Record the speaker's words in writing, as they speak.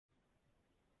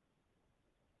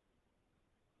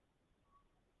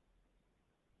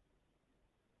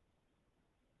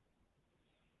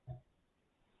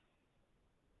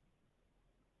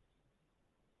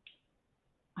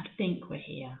think we're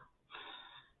here.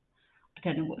 I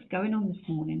don't know what's going on this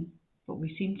morning, but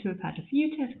we seem to have had a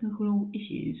few technical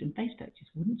issues and Facebook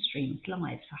just wouldn't stream us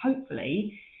live. So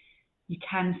hopefully you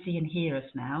can see and hear us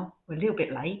now. We're a little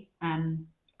bit late.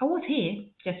 I was here,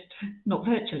 just not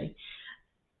virtually.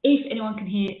 If anyone can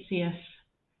see us,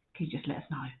 can you just let us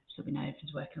know so we know if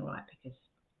it's working all right, because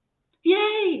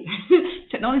yay!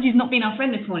 Technology's not been our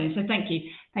friend this morning, so thank you.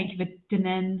 Thank you for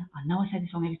Danen. I know I say this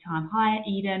wrong every time. Hi,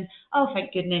 Eden. Oh,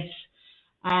 thank goodness.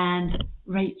 And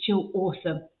Rachel,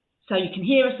 awesome. So you can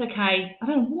hear us okay. I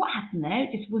don't know what happened there.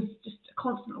 It just was just a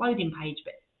constant loading page,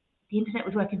 but the internet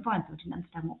was working fine, so I didn't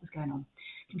understand what was going on.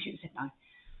 Computer said no.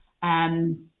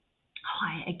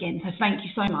 Hi again. So thank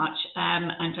you so much,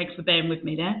 and thanks for bearing with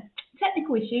me there.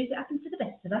 Technical issues, it happens to the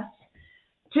best of us.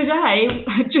 Today,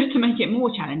 just to make it more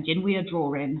challenging, we are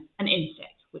drawing an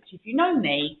insect, which if you know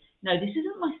me, no, this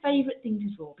isn't my favourite thing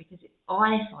to draw because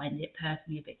I find it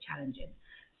personally a bit challenging.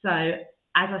 So,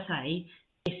 as I say,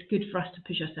 it's good for us to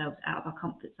push ourselves out of our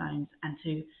comfort zones and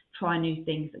to try new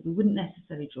things that we wouldn't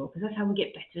necessarily draw, because that's how we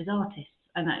get better as artists.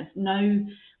 And that is no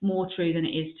more true than it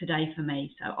is today for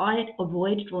me. So I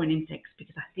avoid drawing insects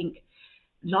because I think,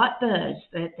 like birds,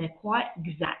 they're quite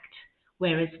exact.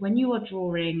 Whereas when you are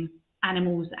drawing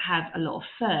animals that have a lot of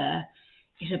fur,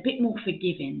 it's a bit more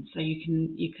forgiving. So you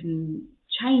can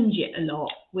change it a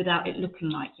lot without it looking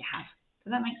like you have.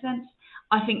 Does that make sense?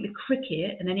 I think the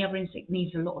cricket and any other insect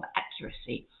needs a lot of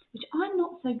accuracy, which I'm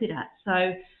not so good at.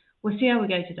 So we'll see how we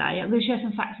go today. I'm going to share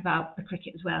some facts about the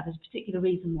cricket as well. There's a particular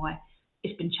reason why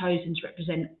it's been chosen to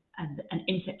represent an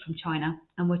insect from China,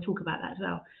 and we'll talk about that as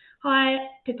well. Hi,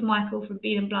 Pippa Michael from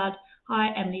Bean and Blood.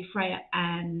 Hi, Emily, Freya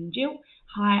and Jill.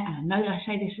 Hi, and I know that I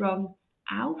say this wrong,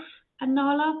 Alf and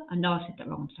Nala. I know I said that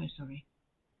wrong, I'm so sorry.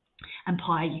 And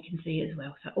Pi, you can see as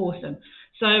well, so awesome.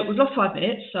 So we've lost 5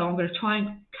 minutes, so I'm going to try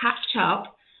and catch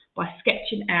up by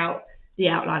sketching out the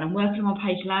outline. I'm working on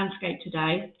page landscape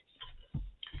today,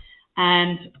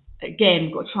 and again,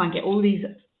 we've got to try and get all these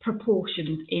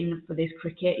proportions in for this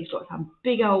cricket. He's got some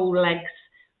big old legs.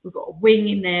 We've got a wing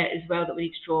in there as well that we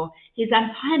need to draw. His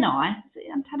antennae, is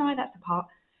it antennae? That's the part,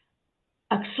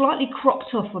 are slightly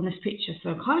cropped off on this picture, so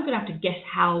I'm kind of going to have to guess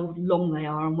how long they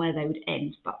are and where they would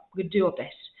end, but we're going to do our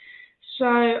best. So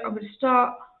I'm going to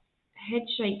start head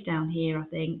shape down here, I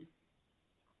think.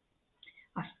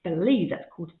 I believe that's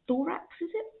called thorax, is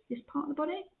it? This part of the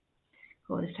body?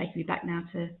 God, it's taking me back now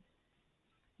to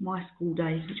my school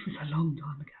days, which was a long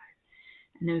time ago.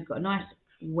 And then we've got a nice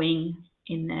wing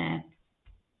in there.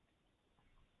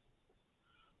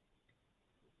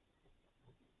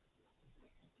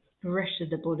 The rest of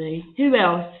the body. Who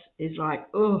else is like,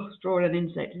 oh, drawing an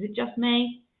insect? Is it just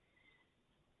me?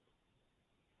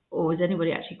 Or is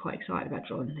anybody actually quite excited about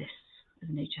drawing this as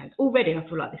a new challenge? Already I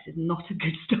feel like this is not a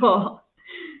good start.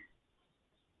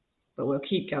 But we'll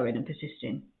keep going and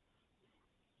persisting.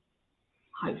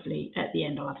 Hopefully at the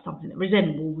end I'll have something that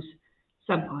resembles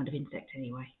some kind of insect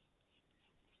anyway.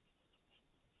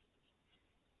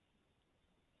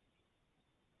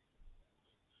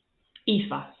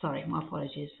 Aoife, sorry, my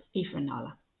apologies. Aoife and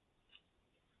Nala.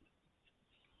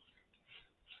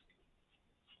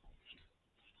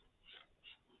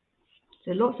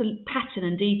 So lots of pattern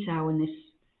and detail in this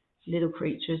little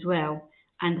creature as well.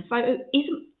 And the photo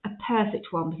isn't a perfect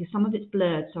one because some of it's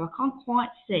blurred, so I can't quite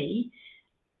see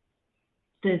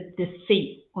the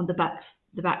feet on the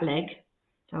back leg.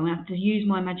 So I'm going to have to use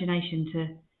my imagination to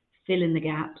fill in the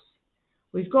gaps.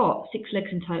 We've got 6 legs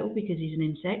in total because he's an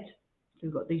insect. So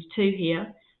we've got these 2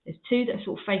 here. There's 2 that are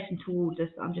sort of facing towards us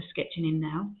that I'm just sketching in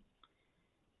now.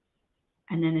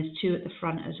 And then there's 2 at the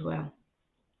front as well.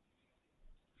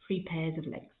 3 pairs of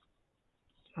legs.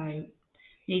 So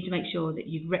you need to make sure that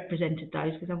you've represented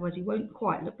those, because otherwise he won't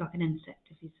quite look like an insect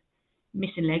if he's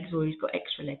missing legs or he's got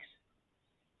extra legs.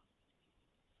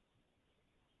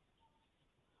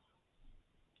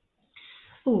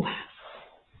 Oh,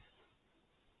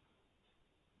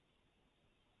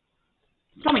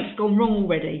 something's gone wrong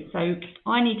already. So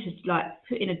I need to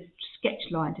put in a sketch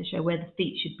line to show where the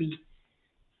feet should be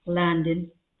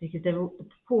landing, because the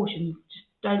proportions just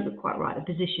don't look quite right,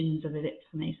 the positions of it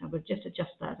for me. So I will just adjust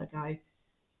that as I go.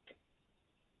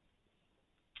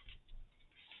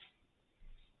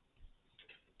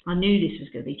 I knew this was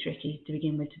going to be tricky to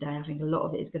begin with today. I think a lot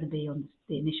of it is going to be on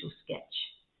the initial sketch.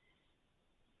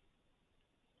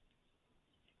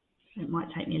 So it might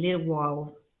take me a little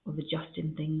while of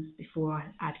adjusting things before I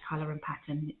add colour and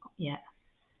pattern yet.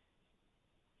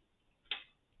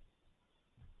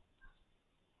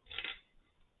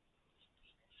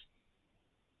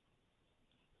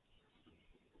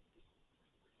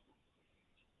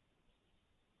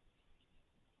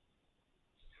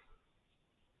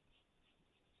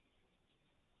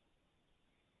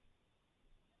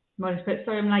 Molly's put,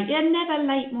 sorry I'm late. You're never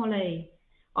late, Molly.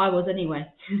 I was anyway.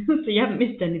 So you haven't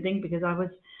missed anything because I was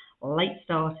late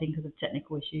starting because of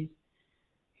technical issues.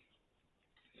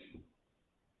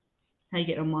 How you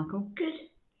getting on, Michael? Good.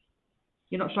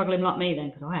 You're not struggling like me then,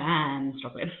 because I am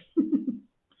struggling.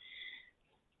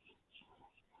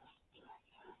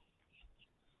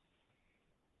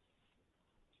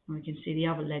 And we can see the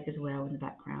other leg as well in the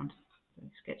background. So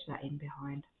sketch that in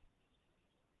behind.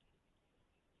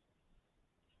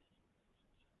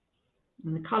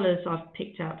 And the colours I've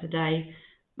picked out today,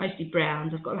 mostly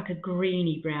browns. I've got like a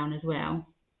greeny brown as well,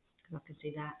 because I can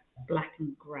see that. Black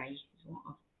and grey is what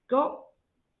I've got.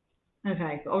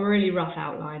 Okay, got a really rough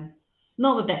outline.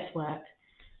 Not the best work,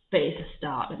 but it's a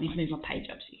start. Let me move my page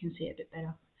up so you can see it a bit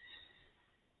better.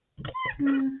 That's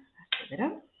a bit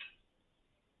better.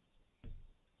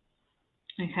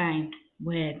 Okay,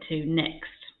 where to next?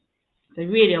 So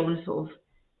really I want to sort of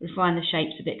refine the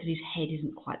shapes a bit because his head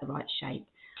isn't quite the right shape.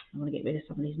 I want to get rid of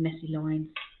some of these messy lines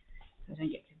so I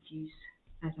don't get confused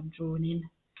as I'm drawing in.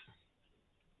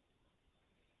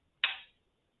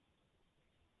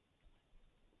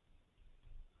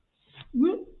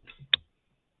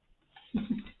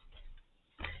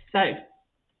 So,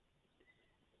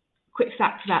 quick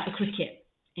facts about the cricket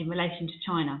in relation to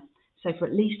China. So for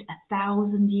at least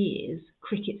 1,000 years,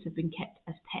 crickets have been kept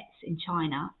as pets in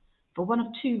China for one of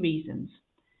two reasons.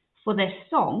 For their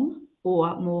song,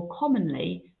 or more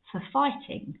commonly, for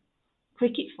fighting.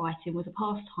 Cricket fighting was a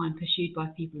pastime pursued by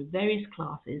people of various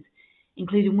classes,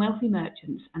 including wealthy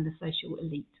merchants and the social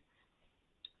elite.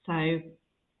 So,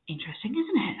 interesting,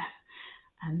 isn't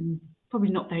it? Probably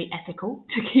not very ethical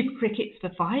to keep crickets for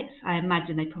fights. I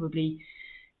imagine they probably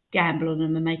gamble on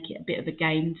them and make it a bit of a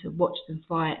game to watch them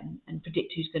fight and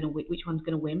predict who's going to win, which one's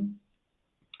going to win.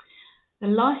 The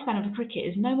lifespan of a cricket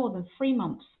is no more than 3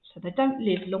 months, so they don't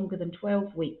live longer than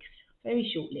 12 weeks. Very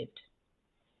short-lived,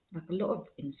 like a lot of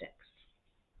insects.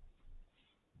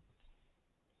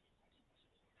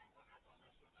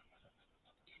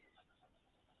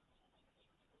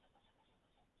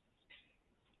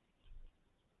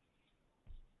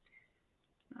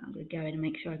 I'm going to go in and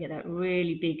make sure I get that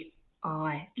really big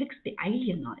eye. It looks a bit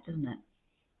alien-like, doesn't it?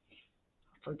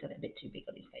 I've probably done it a bit too big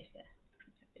on his face there.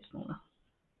 A bit smaller.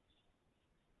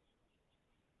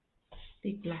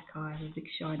 Big black eye with a big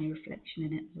shiny reflection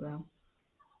in it as well.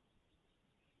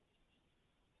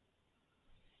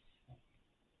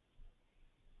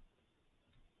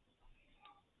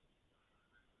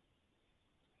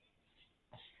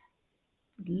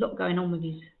 A lot going on with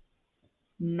his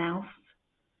mouth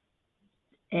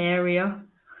area.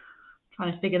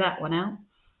 Trying to figure that one out.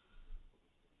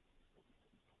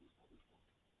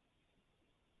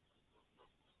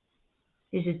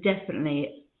 This is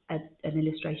definitely an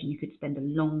illustration you could spend a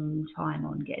long time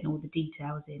on getting all the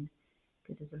details in,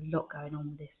 because there's a lot going on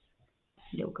with this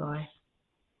little guy.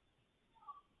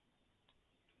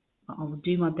 But I will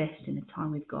do my best in the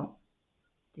time we've got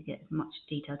to get as much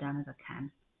detail down as I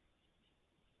can.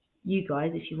 You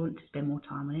guys, if you want to spend more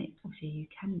time on it, obviously you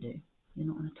can do. You're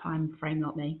not on a time frame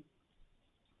like me.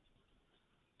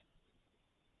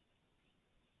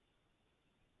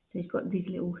 So he's got these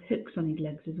little hooks on his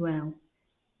legs as well,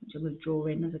 which I'm going to draw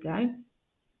in as I go. I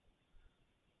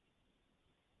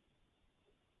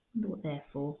wonder what they're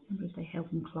for. I wonder if they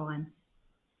help him climb.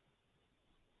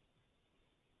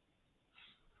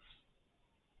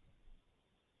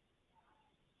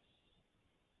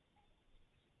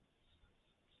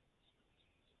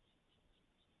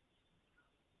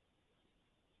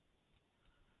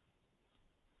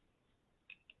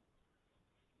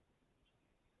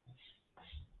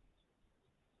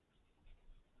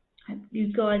 Hope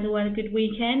you guys all had a good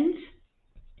weekend.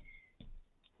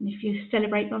 And if you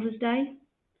celebrate Mother's Day,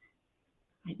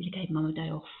 maybe you gave Mum a day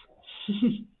off.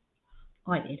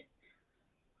 I did.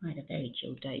 I had a very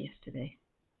chilled day yesterday.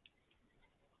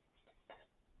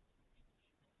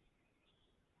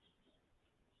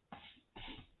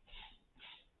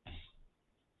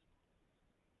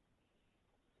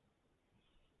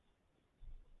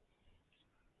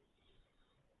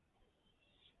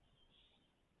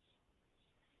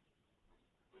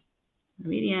 I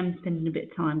really am spending a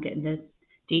bit of time getting the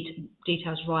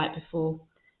details right before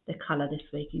the colour this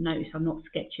week. You notice I'm not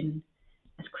sketching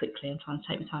as quickly. I'm trying to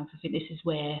take my time because I think this is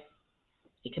where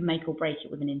it can make or break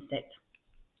it with an insect.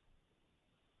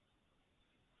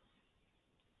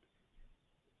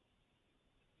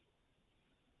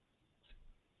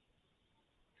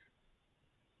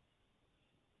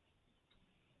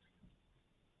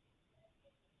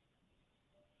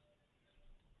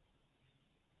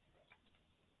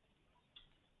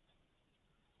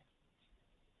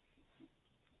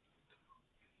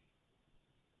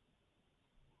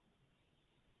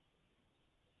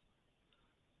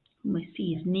 almost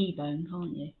see his knee bone,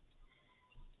 can't you?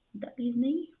 Would that be his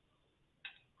knee?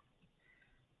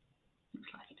 Looks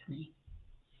like it's a knee.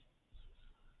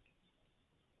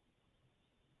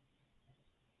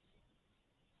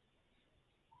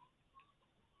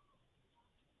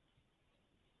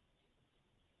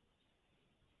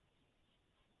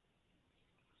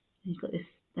 He's got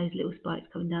those little spikes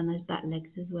coming down those back legs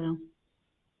as well.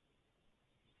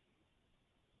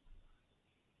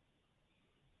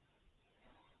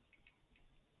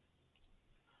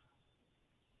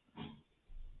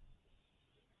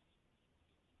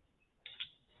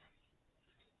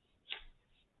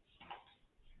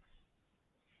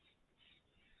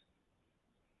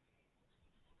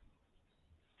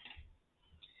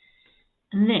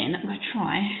 And then I'm going to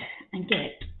try and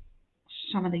get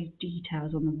some of these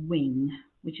details on the wing,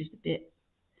 which is the bit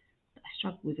that I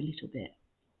struggle with a little bit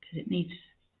because it needs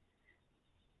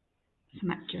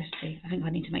some accuracy. I think I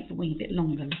need to make the wing a bit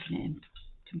longer looking at him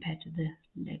compared to the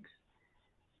legs.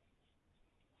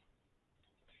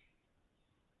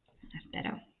 That's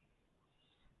better.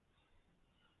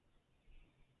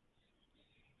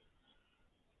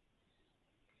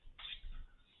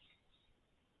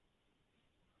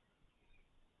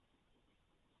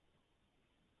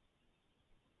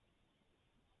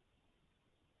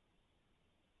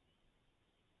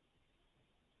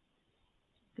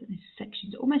 But this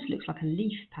section, it almost looks like a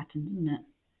leaf pattern, doesn't it?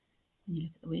 When you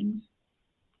look at the wings.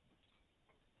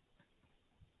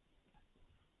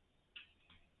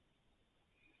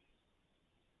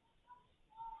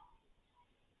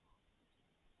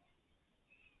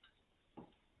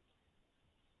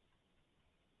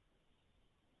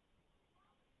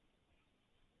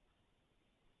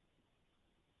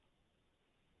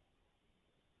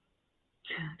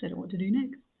 I don't know what to do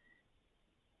next.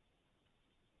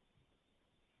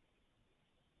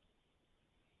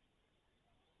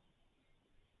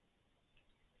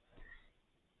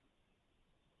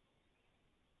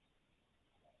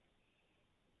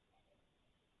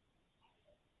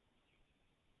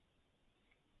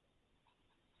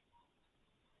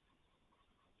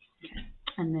 Okay.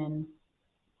 And then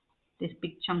this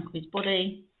big chunk of his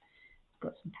body,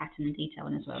 got some pattern and detail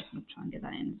in as well, so I'm going to try and get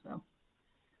that in as well.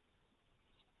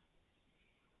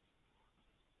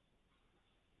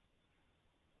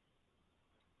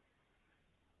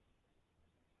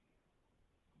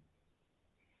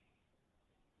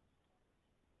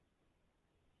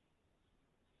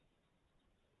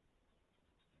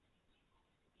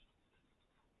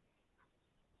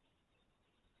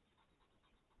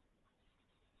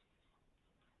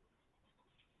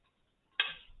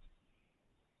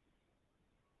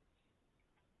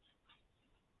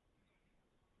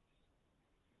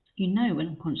 You know when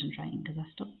I'm concentrating because I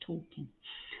stopped talking.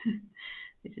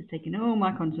 This is taking all my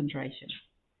concentration.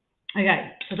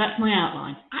 Okay, so that's my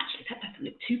outline. Actually, that doesn't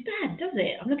look too bad, does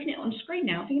it? I'm looking at it on screen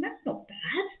now, thinking that's not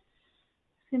bad.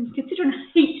 And considering I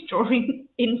hate drawing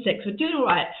insects, we're doing all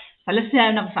right. So let's see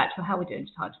another fact for how we're doing.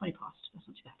 It's 20 past. That's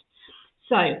not too bad.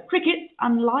 So crickets,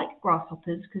 unlike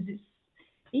grasshoppers, because it's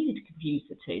easy to confuse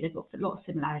the two, they've got a lot of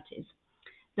similarities.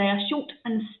 They are short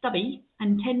and stubby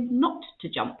and tend not to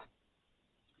jump.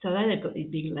 So they've got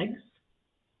these big legs.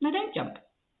 They don't jump.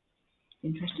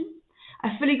 Interesting. A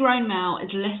fully grown male is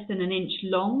less than an inch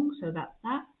long, so that's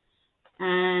that.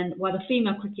 And while the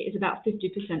female cricket is about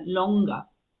 50% longer.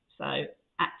 So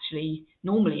actually,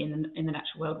 normally in the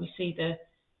natural world, we see the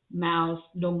males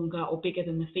longer or bigger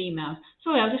than the females.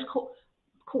 Sorry, I just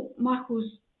caught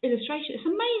Michael's illustration. It's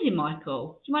amazing,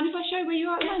 Michael. Do you mind if I show where you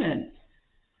are at the moment?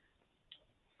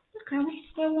 Look how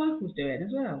well Michael's doing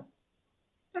as well.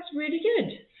 That's really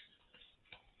good.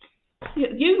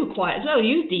 You were quiet as well.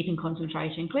 You were deep in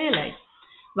concentration, clearly.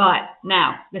 Right,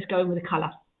 now let's go in with the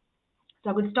colour. So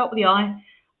I'm going to start with the eye.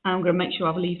 I'm going to make sure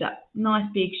I've leave that nice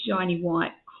big shiny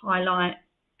white highlight,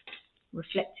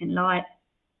 reflecting light.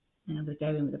 And I'm going to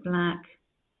go in with the black.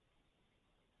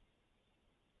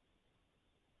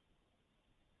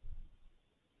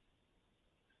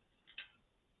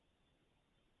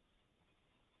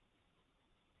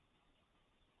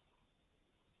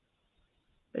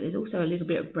 But there's also a little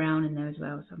bit of brown in there as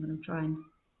well, so I'm going to try and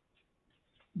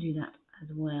do that as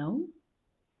well.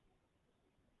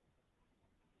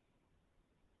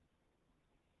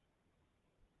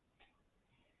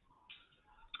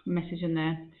 Message in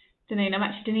there. Deneen, I'm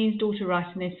actually Deneen's daughter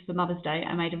writing this for Mother's Day.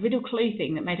 I made a riddle clue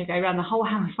thing that made her go around the whole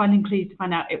house finding clues to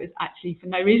find out it was actually for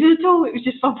no reason at all. It was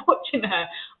just fun watching her.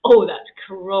 Oh, that's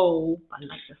cruel. I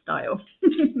like the style.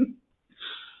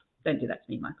 Don't do that to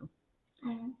me, Michael.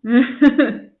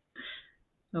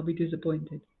 I'll be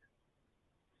disappointed.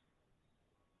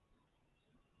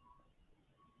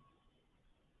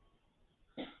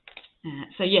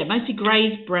 So yeah, mostly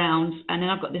greys, browns, and then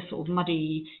I've got this sort of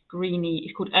muddy, greeny,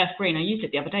 it's called earth green. I used it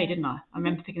the other day, didn't I? I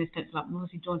remember picking this pencil up and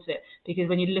obviously drawn to it, because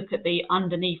when you look at the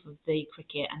underneath of the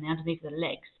cricket and the underneath of the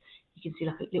legs, you can see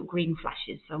like little green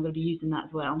flashes. So I'm going to be using that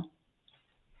as well.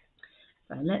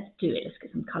 So let's do it. Let's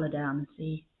get some colour down and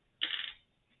see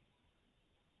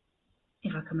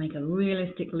if I can make a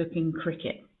realistic looking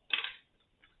cricket.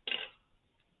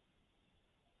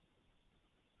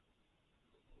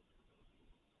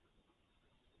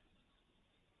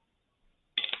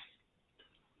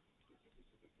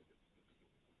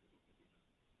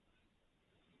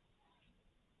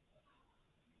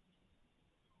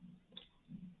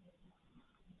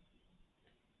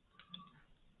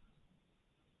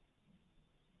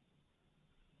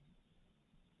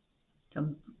 So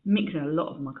I'm mixing a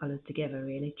lot of my colours together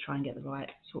really to try and get the right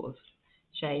sort of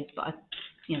shades, but I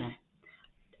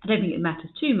don't think it matters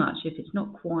too much if it's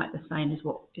not quite the same as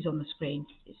what is on the screen.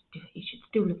 It should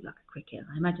still look like a cricket.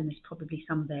 I imagine there's probably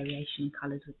some variation in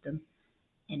colours with them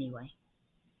anyway.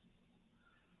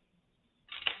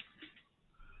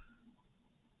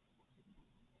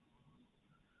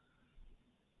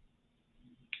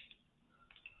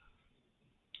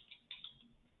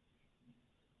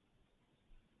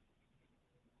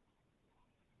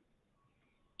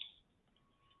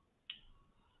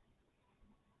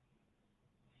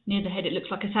 Near the head it looks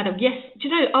like a saddle. Yes, do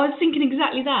you know, I was thinking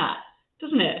exactly that,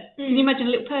 doesn't it? Can you imagine a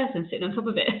little person sitting on top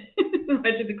of it?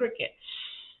 Imagine the cricket.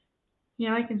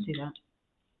 Yeah, I can see that.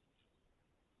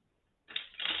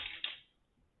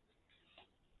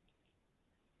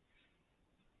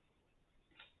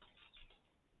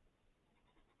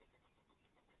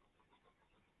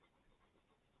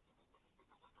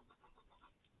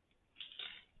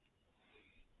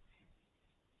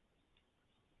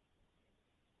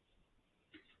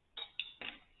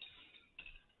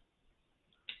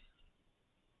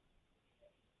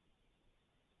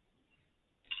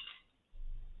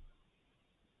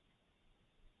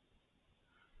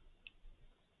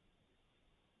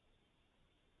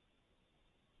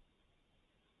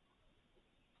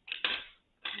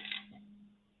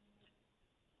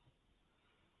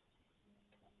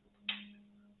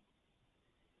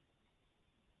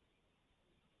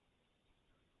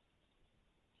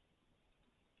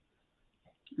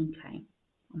 Okay,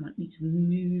 I might need to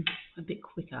move a bit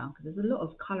quicker because there's a lot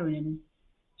of colouring and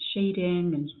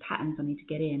shading and patterns I need to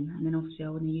get in, and then obviously I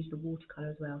want to use the watercolour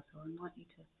as well, so I might need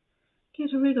to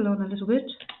get a wriggle on a little bit.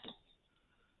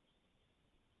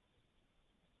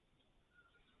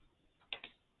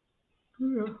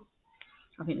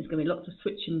 I think there's going to be lots of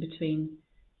switching between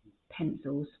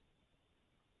pencils.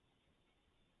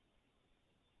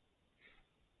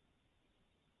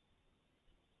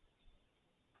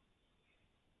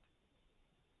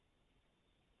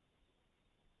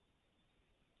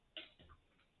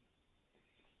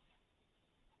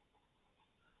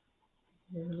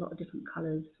 There's a lot of different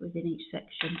colours within each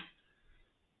section.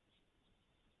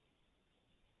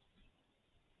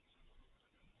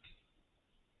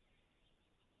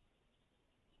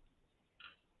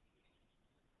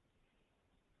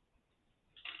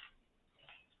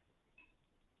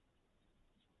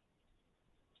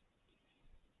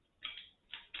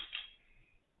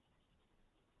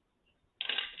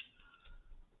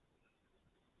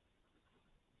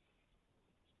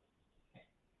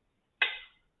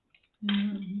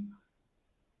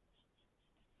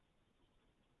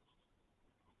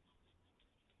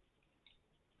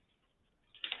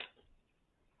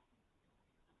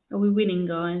 Are we winning,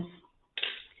 guys?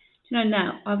 Do you know,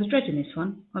 now, I was dreading this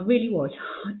one. I really was.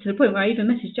 To the point where I even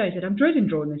messaged Joe, said, I'm dreading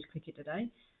drawing this cricket today.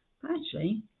 But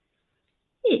actually,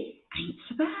 it ain't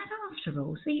so bad after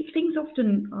all. See, things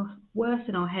often are worse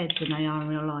in our heads than they are in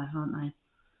real life, aren't they?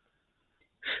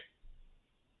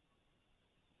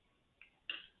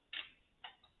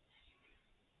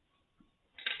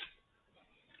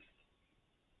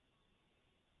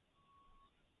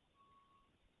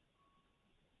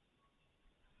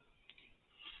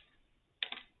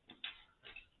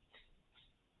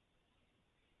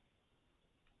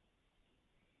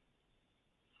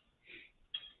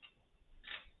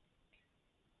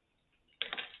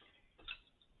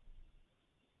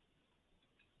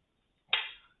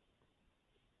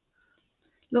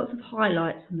 Lots of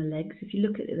highlights on the legs. If you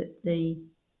look at the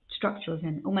structure of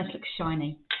them, it almost looks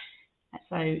shiny.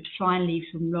 So try and leave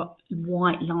some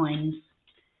white lines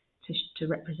to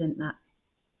represent that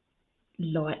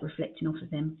light reflecting off of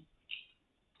them.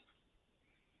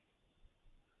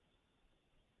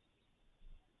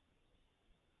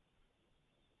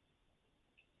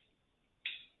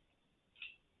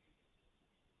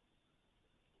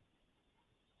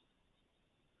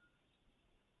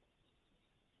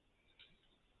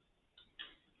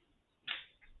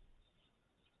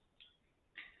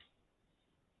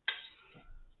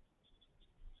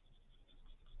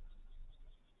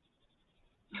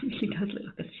 It really does look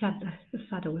like a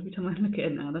saddle every time I look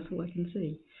at it now. That's all I can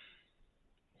see.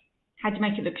 How do you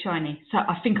make it look shiny? So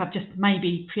I think I've just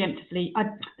maybe preemptively, I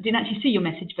didn't actually see your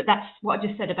message, but that's what I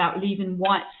just said about leaving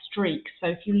white streaks. So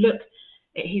if you look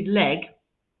at his leg,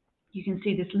 you can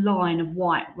see this line of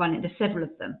white running. There's several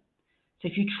of them. So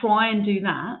if you try and do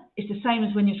that, it's the same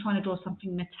as when you're trying to draw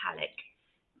something metallic.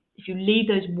 If you leave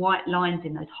those white lines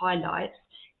in, those highlights,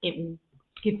 it will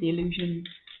give the illusion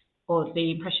or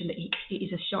the impression that it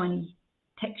is a shiny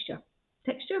texture.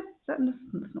 Texture? That's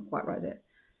not quite right, is it?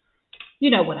 You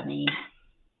know what I mean.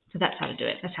 So that's how to do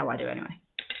it. That's how I do it anyway.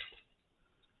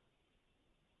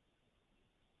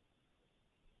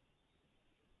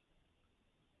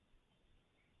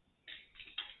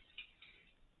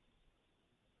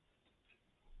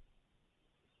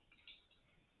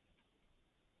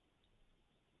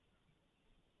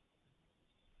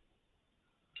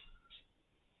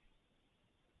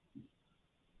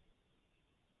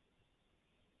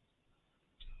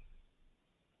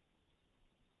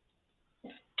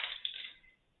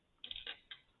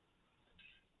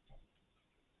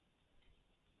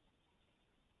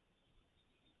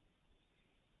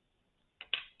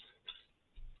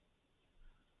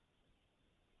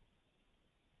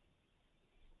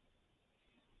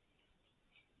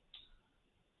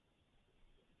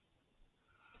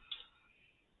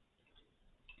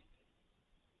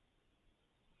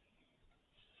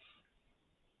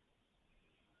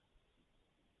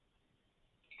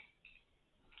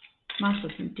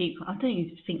 Michael's in deep. I don't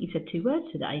even think you said 2 words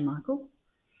today, Michael.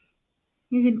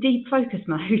 He's in deep focus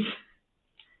mode.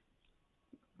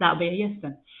 That'll be a yes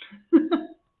then.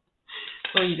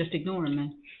 Or you just ignoring me.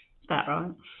 Is that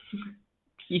right?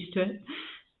 Used to it.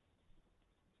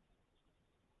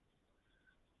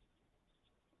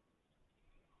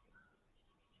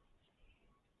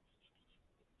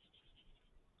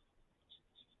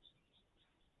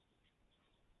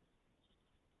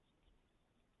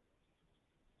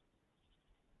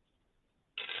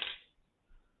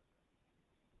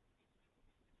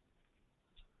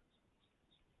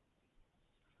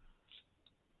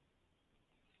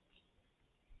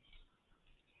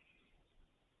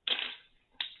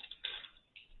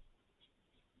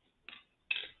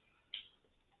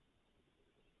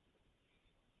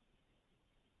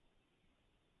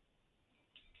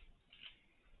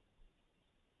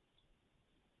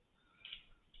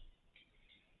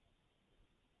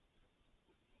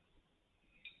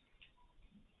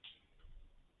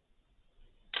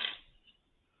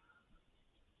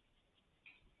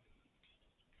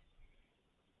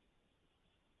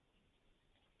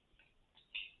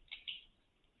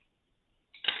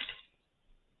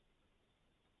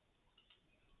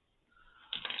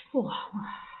 Oh,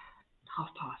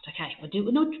 1:30. Okay,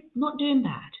 we're not doing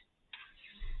bad.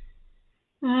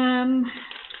 I'll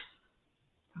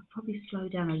probably slow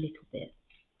down a little bit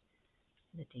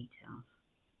for the details.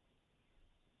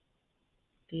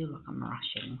 I feel like I'm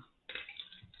rushing.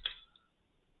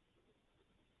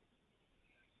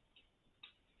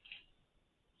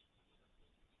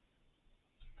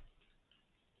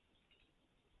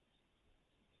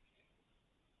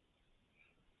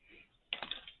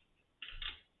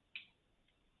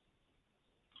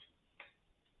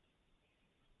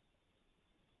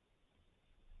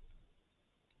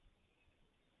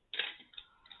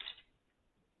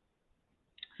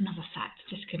 Another fact,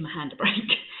 just give my hand a break.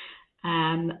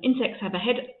 Insects have a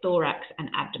head, thorax, and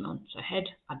abdomen. So head,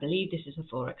 I believe this is the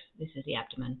thorax, this is the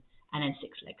abdomen, and then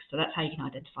 6 legs. So that's how you can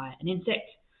identify an insect.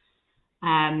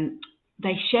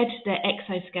 They shed their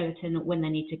exoskeleton when they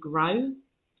need to grow,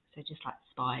 so just like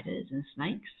spiders and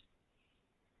snakes.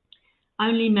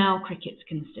 Only male crickets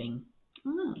can sing.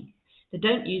 Oh. They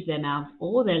don't use their mouths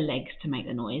or their legs to make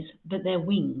the noise, but their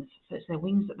wings. So it's their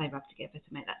wings that they rub together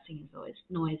to make that singing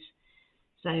noise.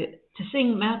 So to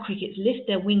sing, male crickets lift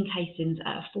their wing casings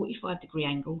at a 45-degree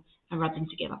angle and rub them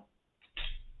together.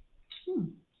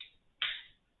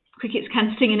 Crickets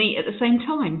can sing and eat at the same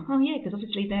time. Oh yeah, because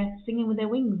obviously they're singing with their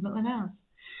wings, not their mouths.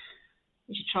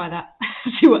 We should try that,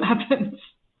 see what happens.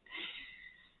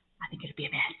 I think it'll be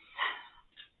a mess.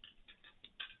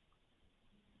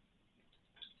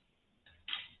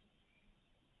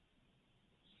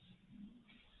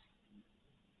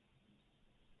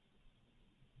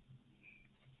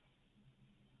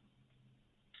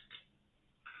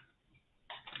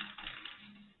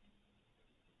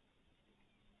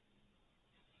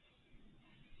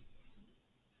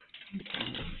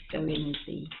 Go in with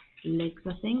the legs,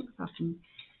 I think, so I can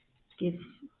give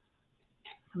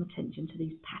some attention to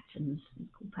these patterns, these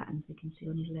cool patterns we can see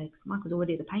on his legs. Michael's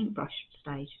already at the paintbrush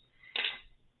stage.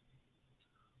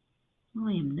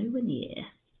 I am nowhere near.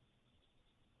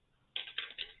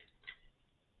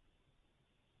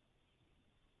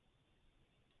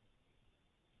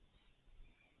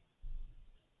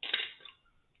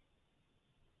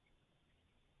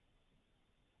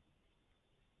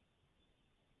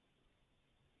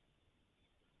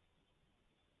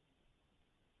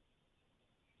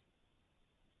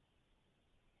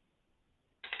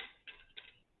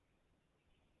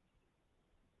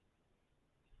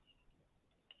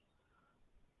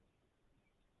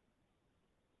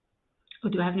 Or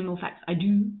do I have any more facts? I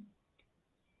do.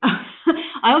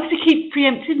 I obviously keep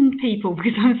preempting people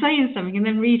because I'm saying something and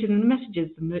then reading the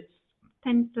messages and it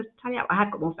tends to tally up. I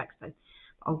have got more facts though.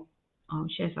 I'll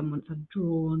share some once I've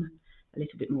drawn a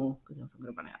little bit more because else I'm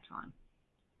going to run out of time.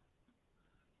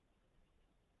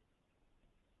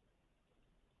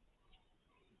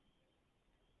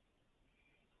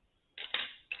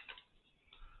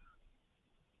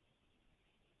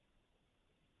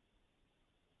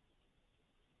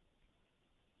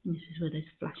 And this is where those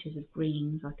flashes of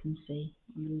greens I can see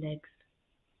on the legs.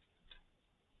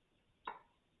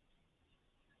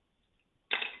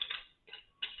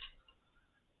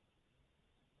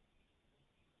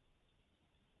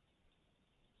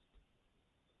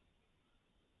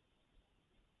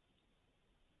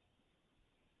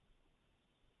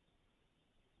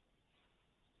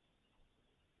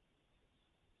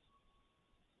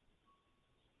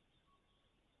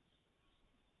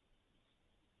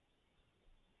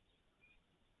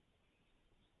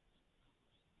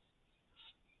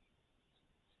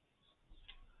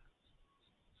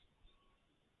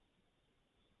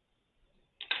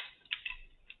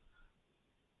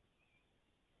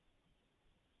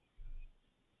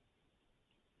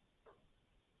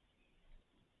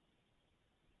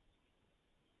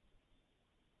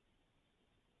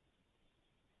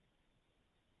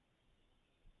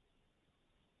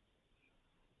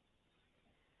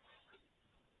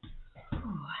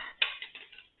 Oh,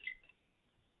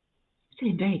 it's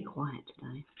feeling very quiet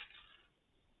today.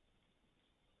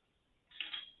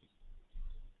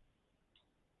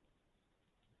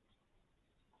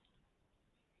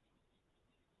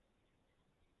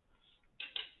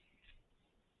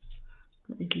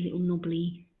 Got this little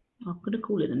knobbly, I'm going to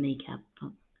call it a kneecap, but I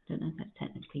don't know if that's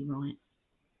technically right.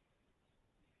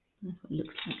 That's what it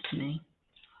looks like to me.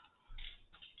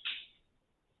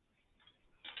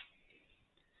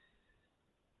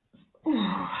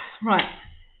 Oh, right,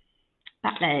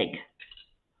 that leg.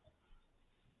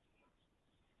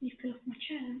 You fell off my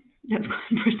chair. That's quite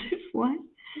impressive. Why?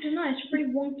 I don't know, it's a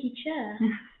really wonky chair.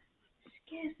 It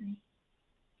scares me.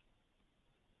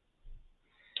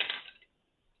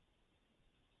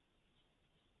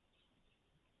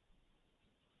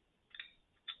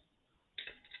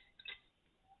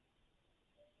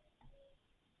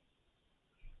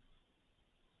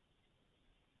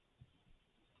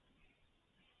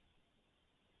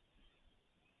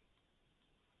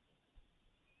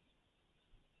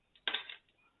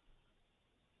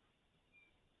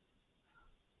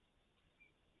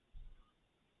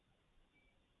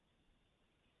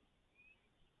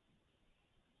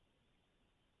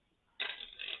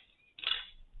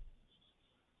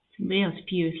 Somebody else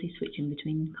furiously switching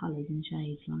between colours and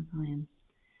shades like I am.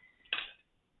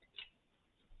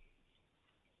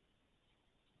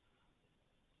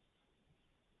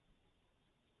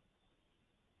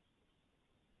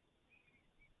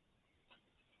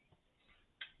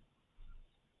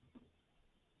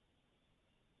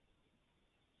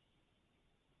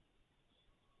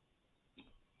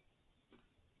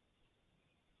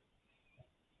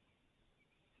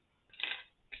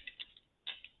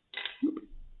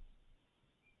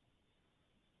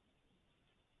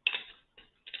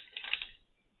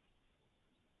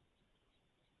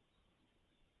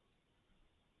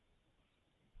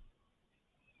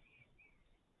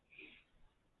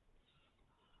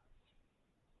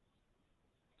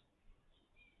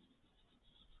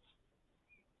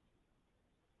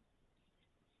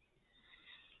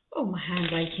 Oh, my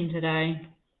hand's aching today.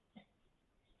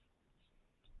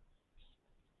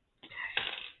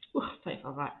 Oh, so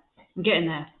far right. I'm getting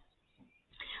there.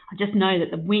 I just know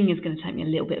that the wing is going to take me a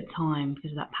little bit of time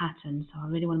because of that pattern, so I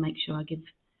really want to make sure I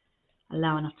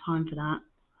allow enough time for that.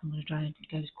 I'm going to try to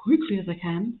go as quickly as I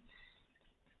can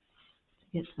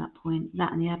to get to that point.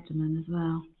 That and the abdomen as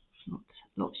well.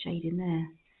 Lot of shading there.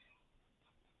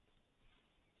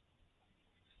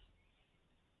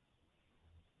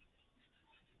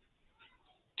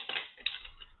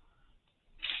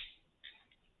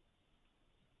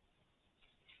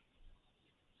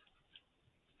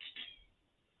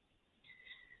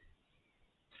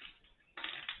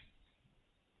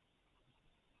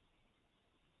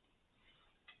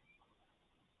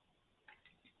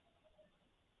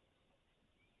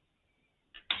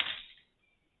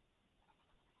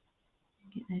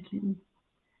 Get those little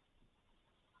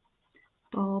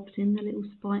barbs in, the little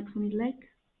spikes on his leg.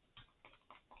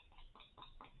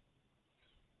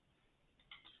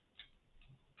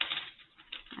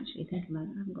 Actually, think about it,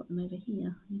 I haven't got them over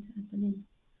here. I need to add them in.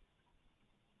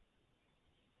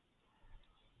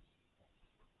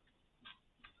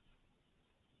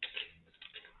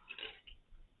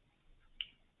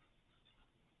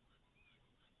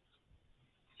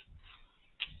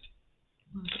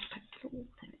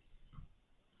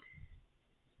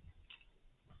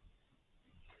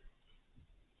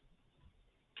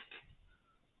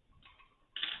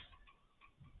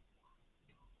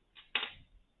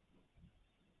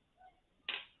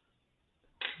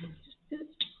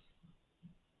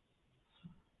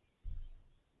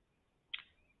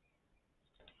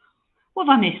 What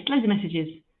have I missed? Loads of messages.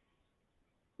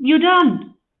 You're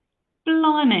done.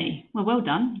 Blimey. Well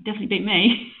done. You definitely beat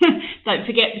me. Don't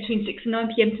forget, between 6 and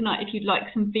 9 p.m. tonight, if you'd like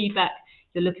some feedback,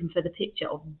 you're looking for the picture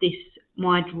of this,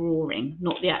 my drawing,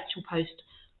 not the actual post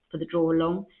for the draw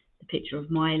along, the picture of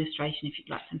my illustration if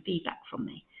you'd like some feedback from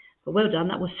me. But well done,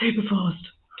 that was super fast.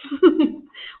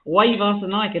 Way faster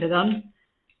than I could have done.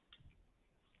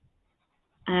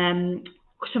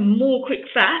 Some more quick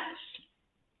facts.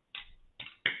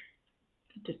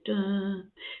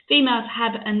 Females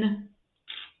have an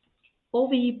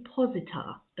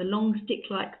ovipositor, the long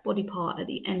stick-like body part at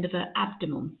the end of her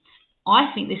abdomen.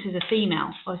 I think this is a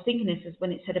female. I was thinking this is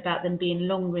when it said about them being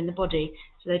longer in the body.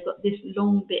 So they've got this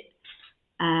long bit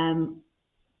on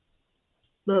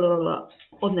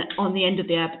the end of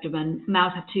the abdomen.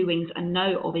 Males have 2 wings and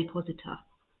no ovipositor.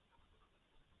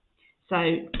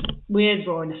 So we're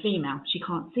drawing a female. She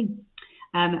can't sing.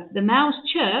 The males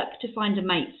chirp to find a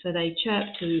mate. So they chirp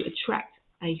to attract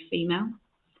a female.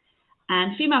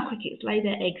 And female crickets lay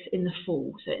their eggs in the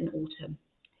fall, so in autumn.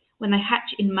 When they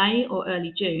hatch in May or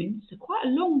early June, so quite a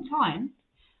long time,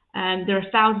 there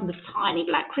are thousands of tiny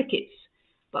black crickets.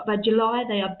 But by July,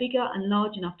 they are bigger and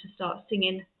large enough to start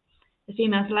singing. The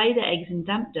females lay their eggs in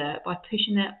damp dirt by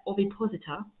pushing their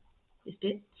ovipositor, this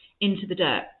bit, into the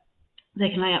dirt. They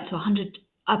can lay up to 100,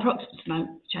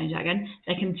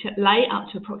 They can lay up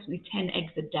to approximately 10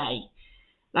 eggs a day.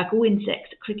 Like all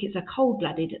insects, crickets are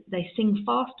cold-blooded. They sing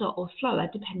faster or slower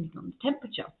depending on the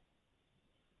temperature.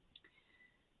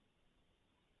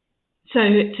 So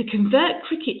to convert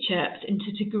cricket chirps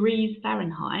into degrees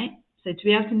Fahrenheit, so to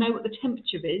be able to know what the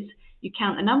temperature is, you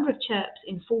count the number of chirps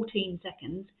in 14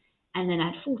 seconds and then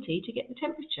add 40 to get the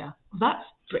temperature. Well, that's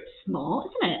pretty smart,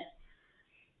 isn't it?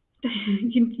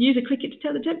 You can use a cricket to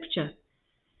tell the temperature.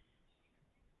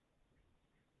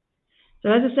 So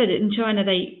as I said, in China,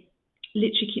 they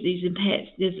literally keep these in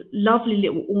pets. There's lovely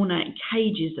little ornate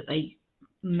cages that they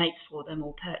make for them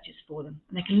or purchase for them.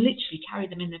 And they can literally carry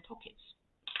them in their pockets.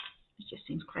 It just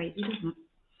seems crazy, doesn't it?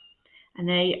 And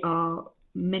they are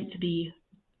meant to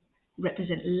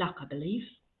represent luck, I believe.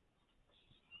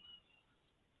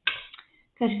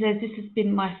 Kirsty says, this has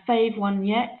been my fave one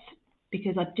yet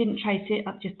because I didn't trace it.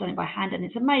 I've just done it by hand and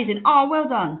it's amazing. Oh, well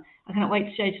done. I cannot wait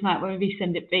to show you tonight when we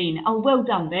resend it, Bean. Oh, well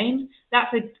done, Bean.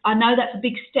 I know that's a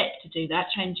big step to do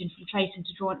that, changing from tracing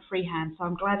to drawing freehand. So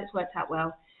I'm glad it's worked out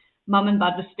well. Mum and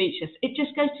Bud were speechless. It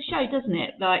just goes to show, doesn't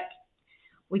it? Like,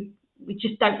 we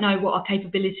just don't know what our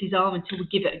capabilities are until we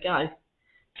give it a go.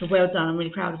 So well done. I'm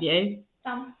really proud of you.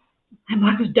 Done. And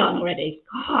Michael's done already.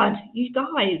 God, you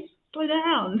guys, slow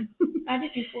down. I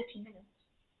did in 14 minutes.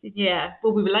 Yeah.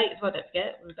 Well, we were late as well, don't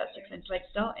forget. We were about 6 minutes late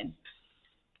starting.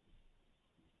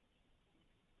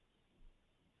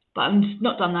 But I'm just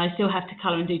not done though. I still have to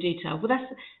colour and do detail. Well,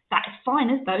 that's fine,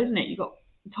 isn't it? You've got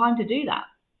time to do that.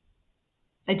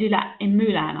 They do that in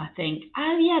Mulan, I think.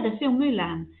 Oh yeah, the film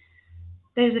Mulan.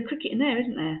 There's a cricket in there,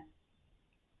 isn't there?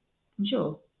 I'm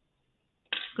sure.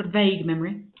 Got a vague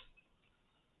memory.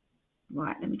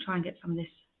 Right, let me try and get some of this.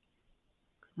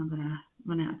 I'm going to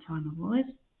run out of time otherwise.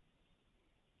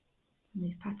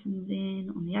 These patterns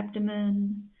in on the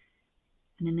abdomen.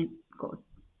 And then they've got to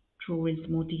draw in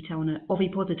some more detail on an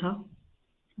ovipositor.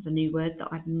 That's a new word that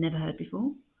I've never heard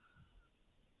before.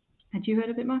 Had you heard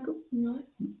of it, Michael? No.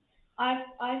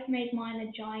 I've made mine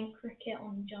a giant cricket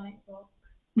on a giant rock.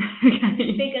 Okay.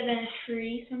 It's bigger than a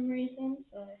tree for some reason,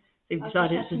 so you've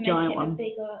decided it's a giant one.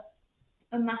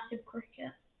 A massive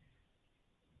cricket.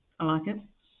 I like it.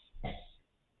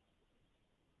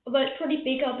 Although it's probably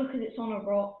bigger because it's on a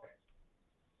rock.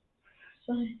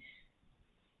 So,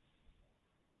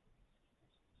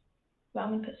 but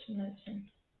I'm gonna put some notes in.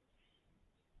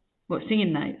 What,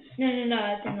 singing notes? No,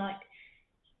 as in like.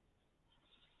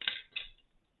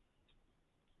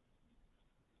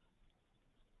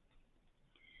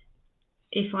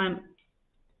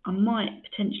 I might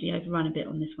potentially overrun a bit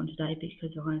on this one today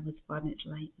because I was 5 minutes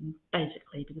late, and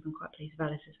basically because I'm quite pleased with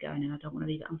Alice is going and I don't want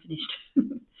to leave it unfinished.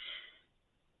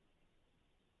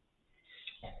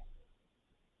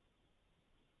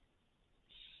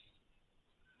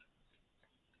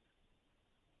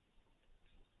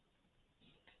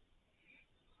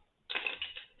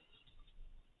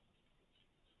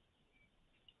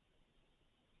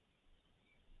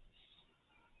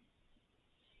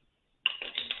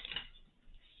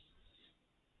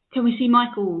 Can we see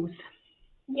Michael's?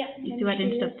 Yep. He's still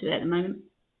adding stuff to it at the moment.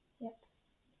 Yep.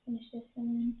 Finish this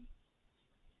one.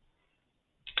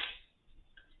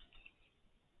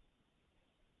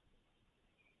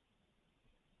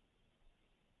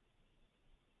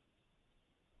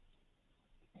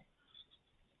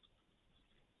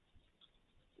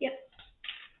 Yep.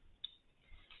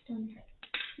 done.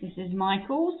 This is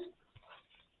Michael's.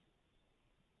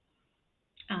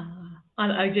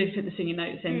 I did put the singing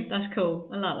notes in. That's cool.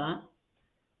 I like that.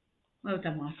 Well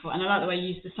done, Michael. And I like the way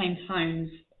you use the same tones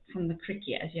from the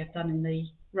cricket as you have done in the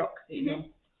rock that you're on.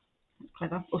 That's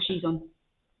clever. Or she's on,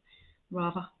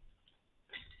 rather.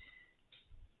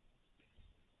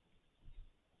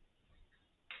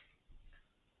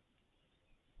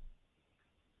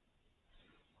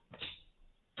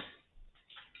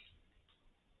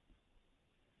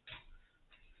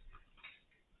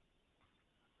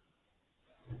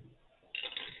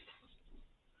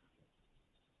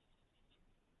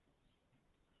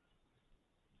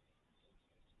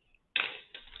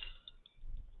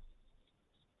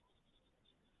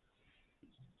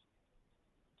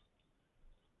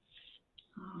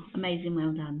 Oh, amazing,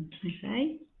 well done.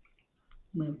 Okay.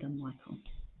 Well done, Michael.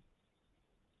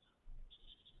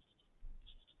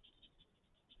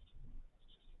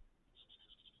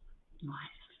 Nice.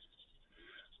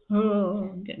 Oh,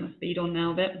 I'm getting my speed on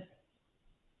now a bit.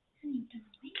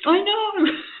 I know.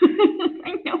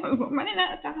 I know. I'm running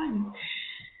out of time.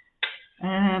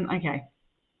 Okay.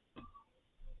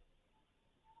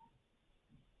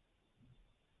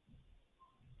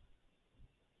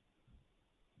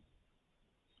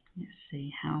 Let's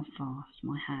see how fast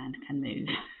my hand can move.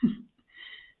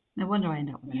 No wonder I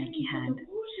end up with an achy hand.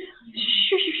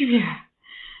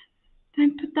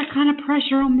 Don't put that kind of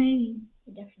pressure on me.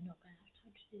 You're definitely not going to have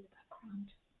time to do the background.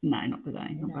 No, not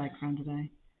today. Not background today.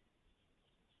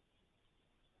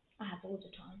 I have all the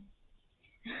time.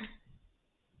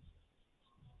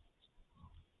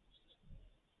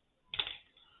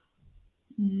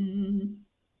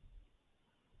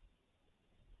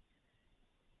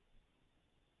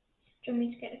 Do you want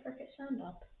me to get the cricket sound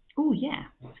up? Oh, yeah.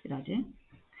 That's a good idea.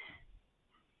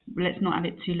 But let's not have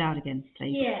it too loud again,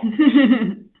 please. Yeah.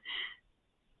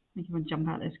 Make everyone jump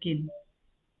out their skin.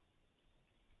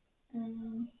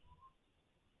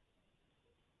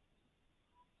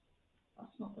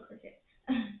 That's not the cricket.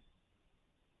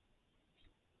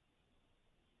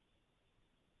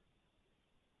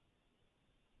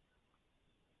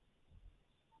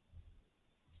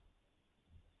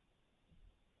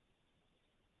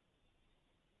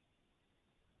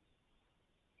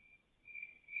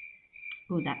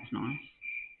 Oh, that's nice.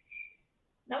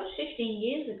 That was 15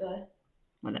 years ago.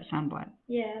 Well, that soundbite.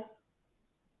 Yeah.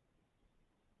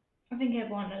 I think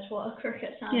everyone knows what a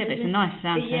cricket sound is. Yeah, but it's a nice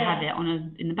sound to yeah. have it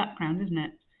on in the background, isn't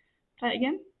it? Play it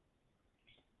again.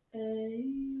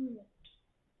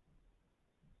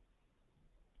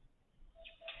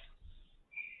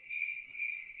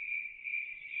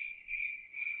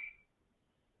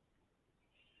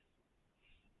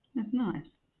 That's nice.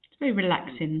 It's very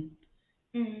relaxing.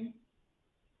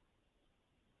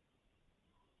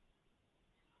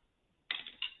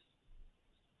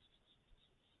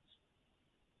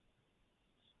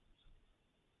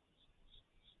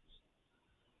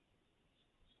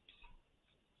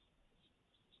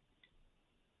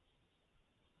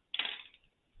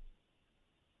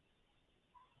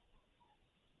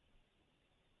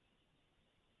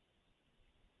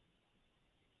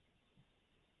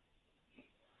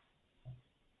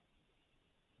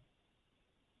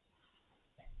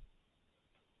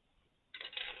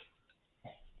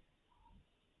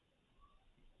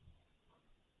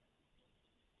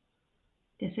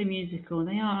 They're so musical.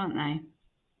 They are, aren't they?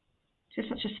 It's just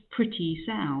such a pretty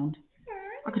sound.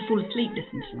 I could fall asleep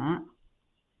listening to that.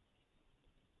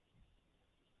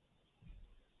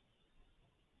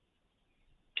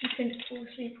 You couldn't fall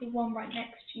asleep with one right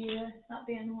next to you, that'd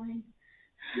be annoying.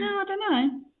 No, I don't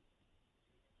know.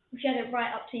 If you had it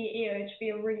right up to your ear, it'd be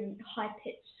a really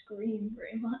high-pitched scream,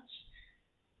 pretty much.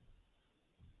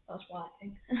 That's what I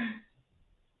think.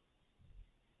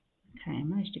 Okay, I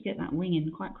managed to get that wing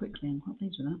in quite quickly. I'm quite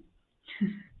pleased with that.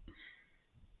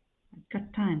 I've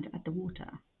got time to add the water.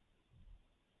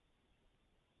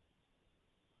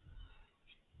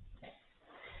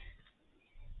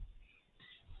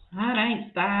 That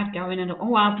ain't bad going in.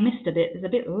 Oh, I've missed a bit. There's a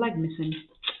bit of leg missing.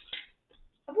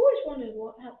 I've always wondered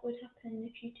what would happen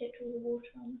if you tipped all the water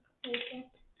on the water.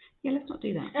 Yeah, let's not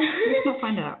do that. Let's not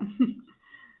find out.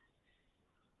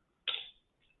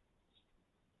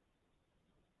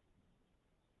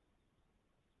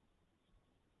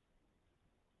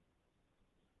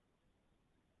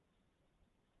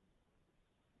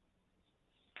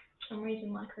 For some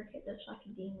reason, my cricket looks like a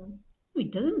demon. No,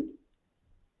 it doesn't.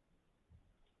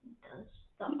 It does.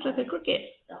 Looks like a cricket.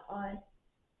 The eye.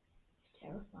 It's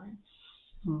terrifying.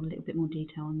 Oh, a little bit more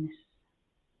detail on this.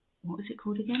 What was it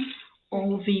called again?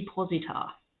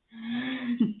 Ovipositor.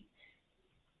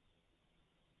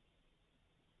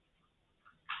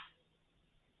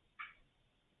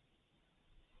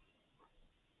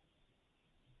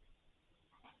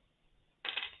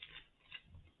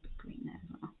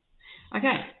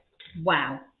 Okay.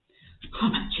 Wow.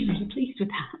 I'm actually really pleased with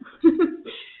that.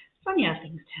 Funny how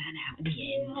things turn out in the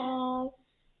You end. have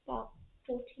about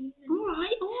 14 minutes. All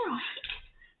right.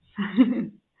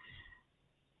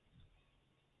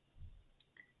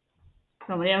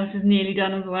 Somebody else is nearly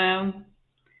done as well.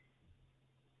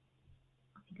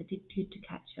 I think I did good to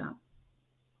catch up.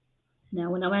 Now,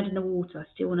 when I'm adding the water, I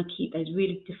still want to keep those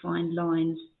really defined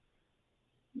lines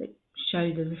that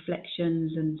show the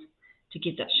reflections and to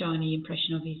give that shiny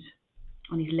impression of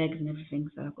on his legs and everything.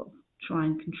 So I've got to try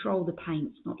and control the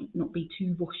paints, not be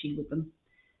too washy with them,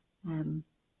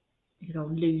 because I'll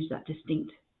lose that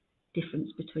distinct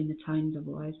difference between the tones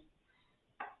otherwise.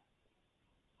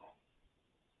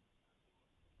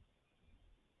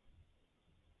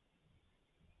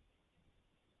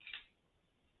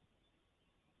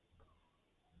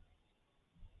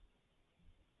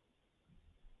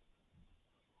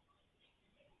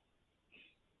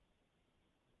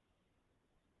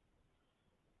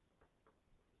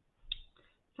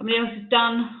 Somebody else is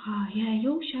done. Oh yeah,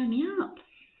 you'll show me up.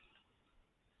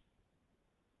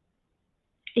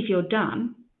 If you're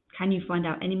done, can you find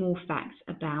out any more facts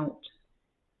about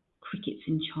crickets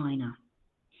in China?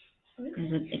 Okay.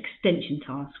 There's an extension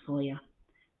task for you.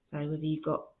 So whether you've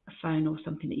got a phone or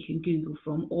something that you can Google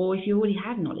from, or if you already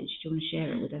have knowledge, do you want to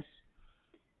share it with us?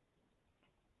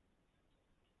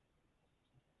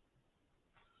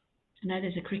 I know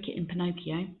there's a cricket in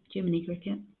Pinocchio, Jiminy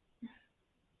cricket. Yeah.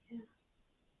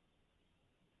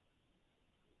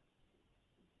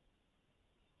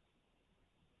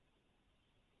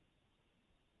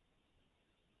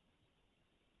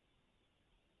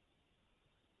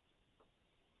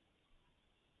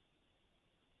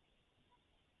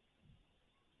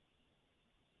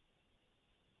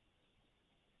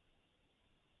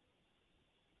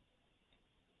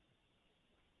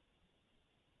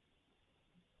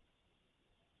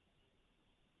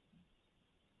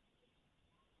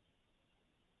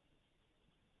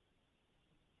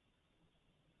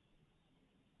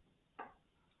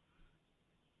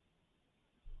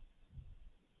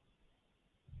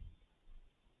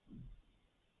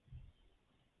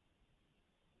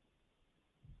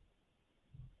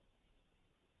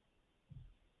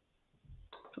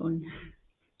 On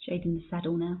shading the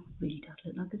saddle now. Really does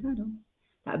look like a saddle.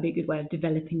 That would be a good way of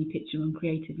developing your picture on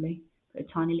creatively. Put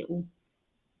a tiny little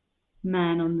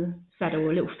man on the saddle,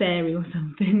 or a little fairy or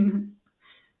something.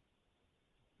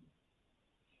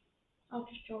 I'll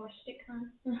just draw a stick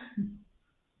man.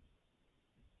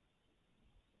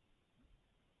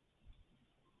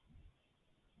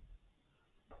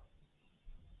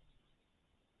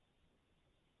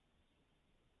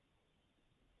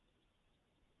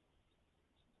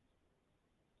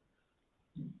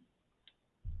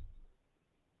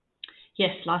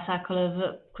 Yes, life cycle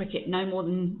of cricket, no more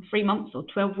than 3 months or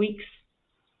 12 weeks.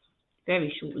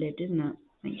 Very short-lived, isn't it?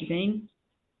 Thank you, Dean.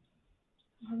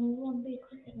 I'm all one big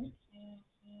cricket.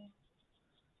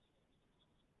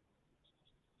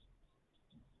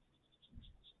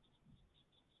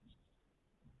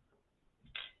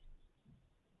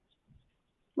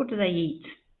 What do they eat?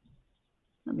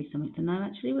 That'd be something to know,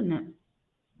 actually, wouldn't it?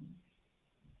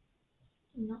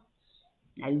 Nuts.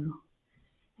 No.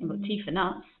 They've got teeth for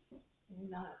nuts.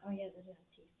 No. Oh yeah, they don't have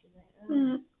teeth, do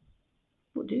they?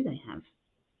 What do they have?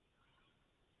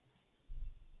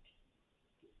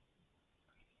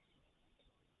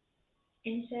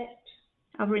 Insect,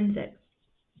 Other insects?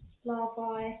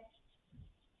 larvae,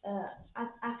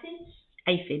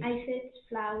 aphids, Aphids.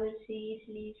 flowers, seeds,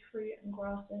 leaves, fruit, and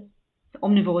grasses. So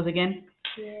omnivores again.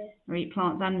 Yeah. They eat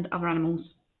plants and other animals.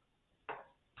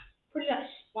 Pretty much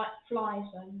like flies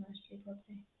though, mostly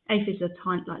probably. Aphids are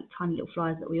tiny little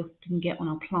flies that we often get on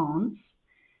our plants,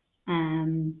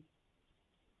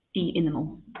 eating them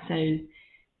all. So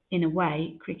in a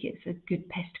way, cricket's a good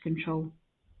pest control,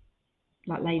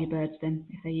 like ladybirds then,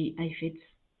 if they eat aphids.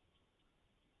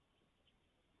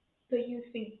 But you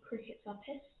think crickets are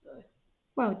pests though?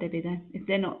 Why would they be there? If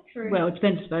they're not, True. well, it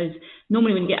depends, I suppose.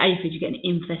 Normally when you get aphids, you get an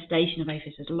infestation of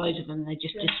aphids. There's loads of them and they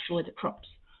just destroy the crops.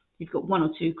 You've got 1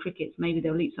 or 2 crickets, maybe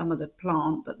they'll eat some of the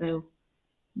plant, but they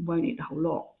won't eat the whole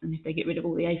lot. And if they get rid of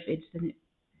all the aphids, then it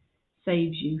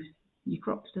saves you your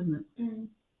crops, doesn't it? Mm.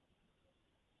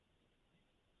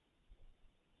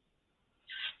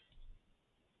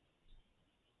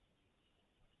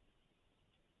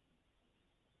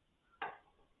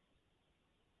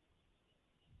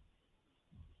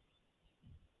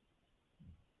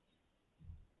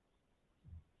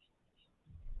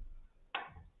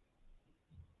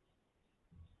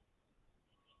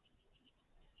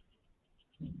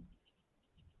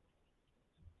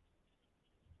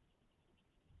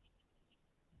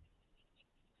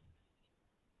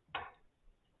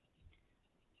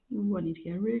 Ooh, I need to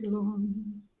get a wriggle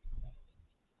on.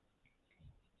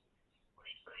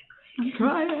 Quick. I'm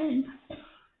trying.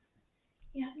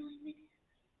 You have 9 minutes.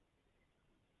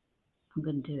 I'm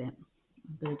going to do it.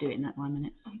 I'm going to do it in that 9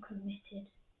 minutes. I'm committed.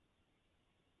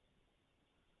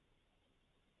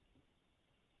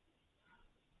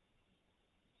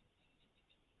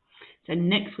 So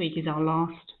next week is our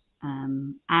last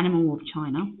Animal of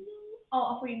China.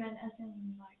 Oh, I thought you meant as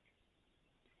in like.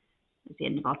 It's the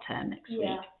end of our term next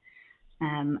Yeah. week.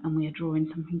 And we are drawing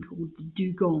something called the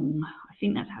dugong. I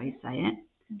think that's how you say it.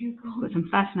 Dugong. Got some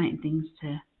fascinating things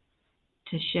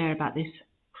to share about this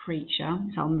creature.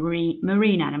 It's our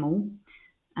marine animal.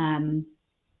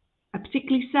 A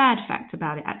particularly sad fact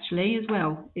about it actually as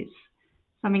well. It's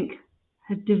something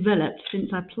has developed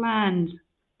since I planned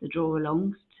the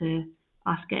draw-alongs to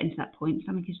us getting to that point.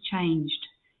 Something has changed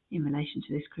in relation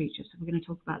to this creature. So we're going to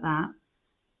talk about that.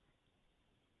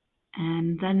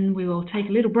 And then we will take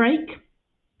a little break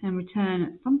and return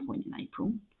at some point in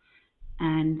April.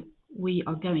 And we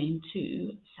are going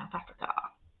to South Africa.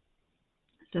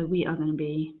 So we are going to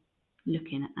be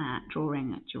looking at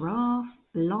drawing a giraffe,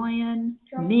 a lion,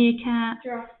 meerkat.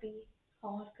 Giraffe be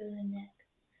hard because of the neck.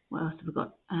 What else have we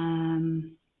got?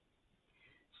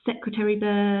 Secretary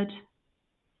bird.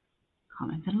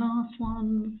 Can't remember the last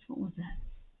one. What was that?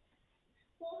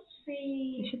 What's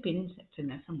the? There should be an insect in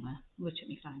there somewhere. We'll check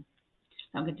my phone.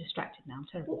 I'm getting distracted now. I'm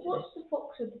terrible. What's the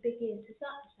fox with the big ears? Is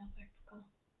that South Africa?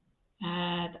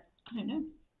 I don't know,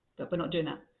 but we're not doing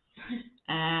that.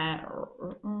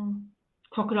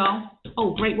 Crocodile.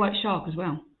 Oh, great white shark as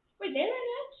well. Wait, they're in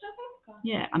South Africa?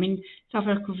 Yeah, I mean, South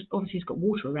Africa obviously has got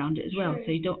water around it as well, True.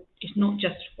 so you don't. It's not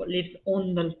just what lives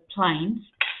on the plains.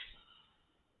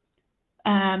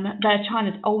 They're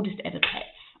China's oldest ever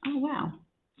pets. Oh wow!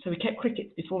 So we kept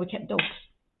crickets before we kept dogs.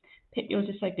 Pip, yours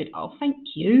is so good. Oh, thank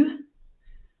you.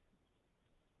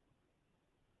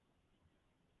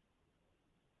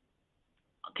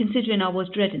 Considering I was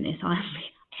dreading this, I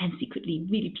am secretly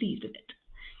really pleased with it.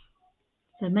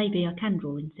 So maybe I can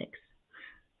draw insects.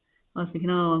 I was thinking,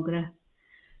 oh, I'm going to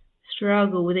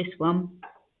struggle with this one.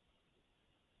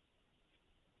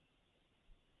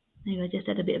 Maybe I just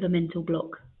had a bit of a mental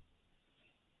block.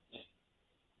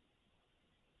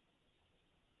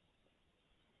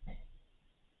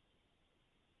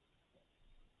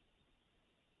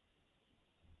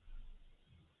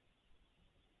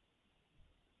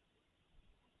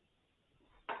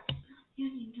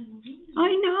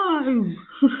 I know!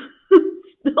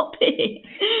 Stop it!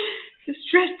 You're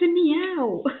stressing me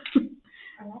out.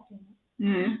 I like it.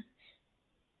 Yeah.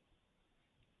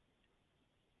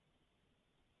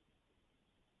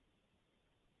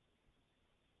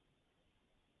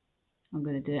 I'm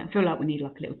going to do it. I feel like we need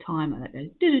like a little timer that goes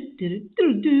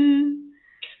do-do-do-do-do-do.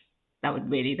 That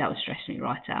would stress me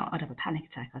right out. I'd have a panic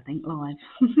attack, I think, live.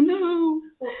 No!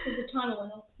 What, because the timer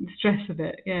went off? The stress of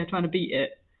it, yeah, trying to beat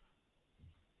it.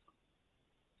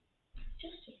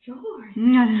 Just a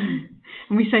drawing.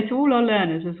 And we say to all our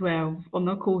learners as well on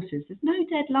their courses, there's no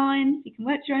deadlines, you can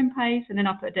work at your own pace, and then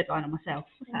I put a deadline on myself.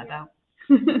 What's that about?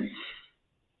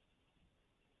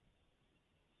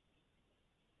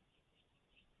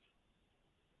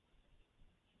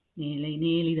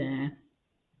 Nearly there.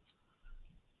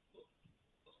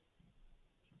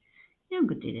 Yeah, I'm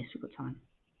going to do this, we've got time.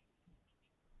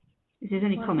 If there's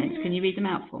any comments, can you read them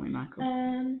out for me,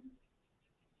 Michael?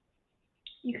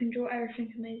 You can draw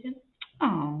everything amazing.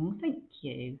 Oh, thank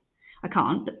you. I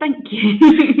can't, but thank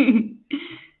you.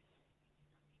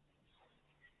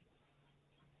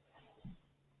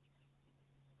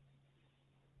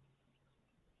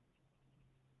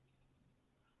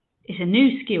 It's a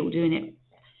new skill doing it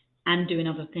and doing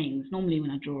other things. Normally when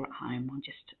I draw at home, I'm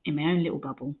just in my own little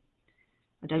bubble.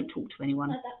 I don't talk to anyone.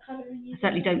 Like that colouring you I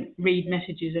certainly don't read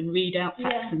messages and read out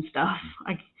facts Yeah. and stuff.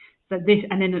 So this,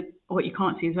 and then what you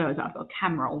can't see as well is that I've got a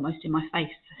camera almost in my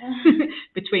face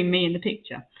between me and the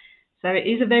picture. So it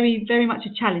is a very, very much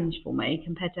a challenge for me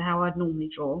compared to how I'd normally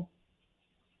draw.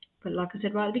 But like I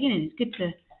said right at the beginning, it's good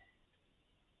to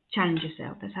challenge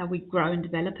yourself. That's how we grow and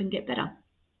develop and get better.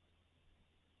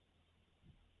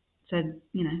 So,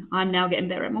 you know, I'm now getting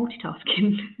better at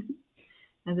multitasking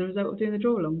as a result of doing the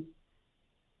draw-along.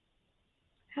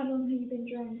 How long have you been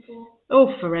drawing for?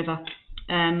 Oh, forever.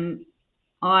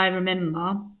 I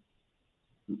remember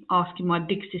asking my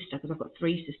big sister, because I've got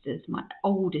 3 sisters, my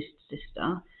oldest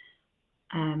sister,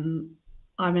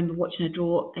 I remember watching her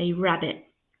draw a rabbit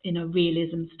in a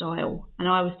realism style, and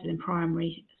I was still in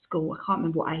primary school. I can't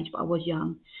remember what age, but I was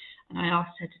young, and I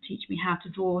asked her to teach me how to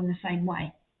draw in the same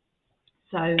way.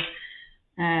 So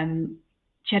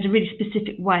she had a really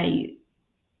specific way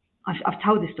I've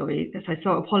told this story,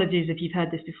 so apologies if you've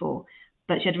heard this before,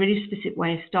 but she had a really specific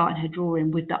way of starting her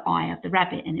drawing with the eye of the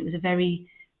rabbit, and it was a very,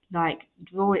 like,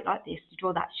 draw it like this,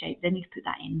 draw that shape, then you put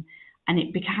that in, and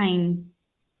it became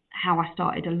how I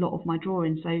started a lot of my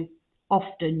drawing. So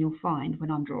often you'll find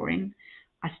when I'm drawing,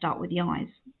 I start with the eyes,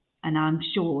 and I'm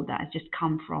sure that has just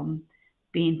come from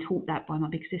being taught that by my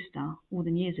big sister all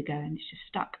them years ago, and it's just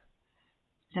stuck.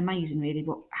 It's amazing, really,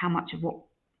 how much of what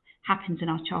happens in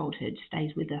our childhood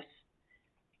stays with us.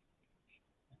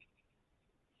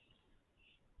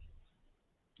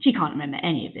 She can't remember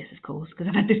any of this, of course, because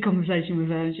I've had this conversation with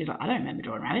her and she's like, I don't remember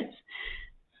drawing rabbits.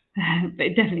 But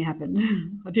it definitely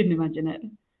happened. I didn't imagine it.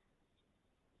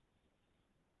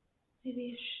 Maybe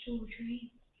it's just all a dream.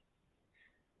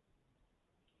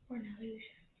 Or an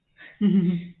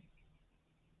illusion.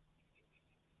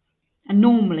 And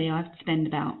normally I'd spend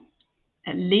about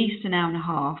at least an hour and a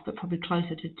half, but probably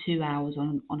closer to 2 hours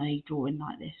on a drawing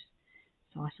like this.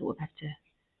 So I sort of have to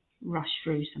rush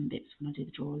through some bits when I do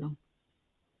the draw along.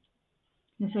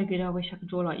 You're so good, I wish I could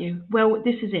draw like you. Well,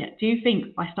 this is it. Do you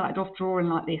think I started off drawing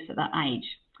like this at that age?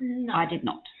 No. I did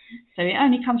not. So it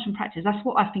only comes from practice. That's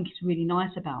what I think is really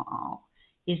nice about art,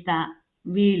 is that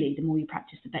really the more you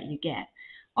practice, the better you get.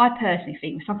 I personally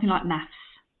think with something like maths,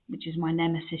 which is my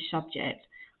nemesis subject,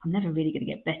 I'm never really going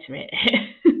to get better at it.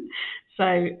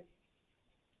 So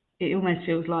it almost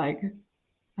feels like,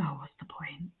 oh, what's the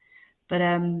point? But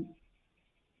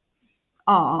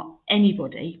art,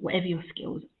 anybody, whatever your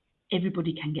skills,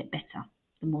 everybody can get better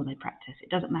the more they practice. It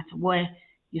doesn't matter where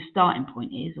your starting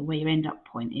point is or where your end up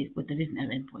point is, but there isn't no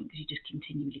end point because you just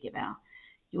continually get better.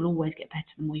 You'll always get better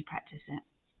the more you practice it.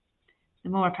 The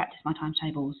more I practice my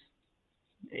timetables,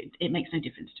 it makes no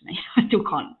difference to me. I still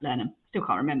can't learn them, still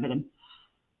can't remember them.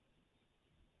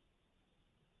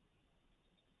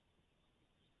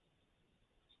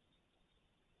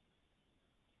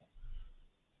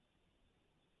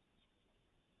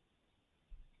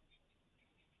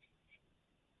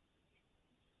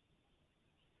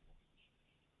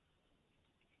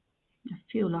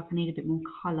 I feel like I need a bit more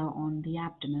colour on the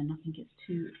abdomen. I think it's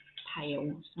too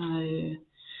pale. So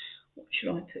what should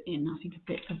I put in? I think a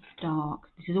bit of dark.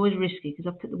 This is always risky because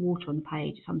I put the water on the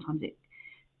page. Sometimes it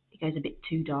goes a bit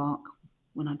too dark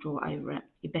when I draw over it.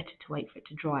 It's better to wait for it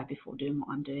to dry before doing what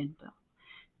I'm doing, but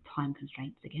time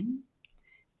constraints again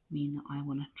mean that I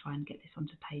want to try and get this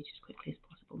onto the page as quickly as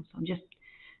possible. So I'm just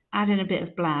adding a bit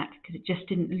of black because it just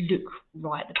didn't look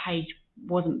right. The page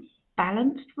wasn't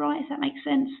balanced right, if that makes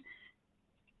sense.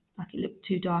 Like it looked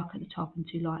too dark at the top and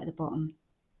too light at the bottom.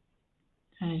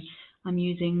 So I'm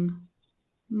using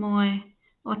my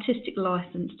artistic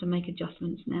license to make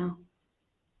adjustments now.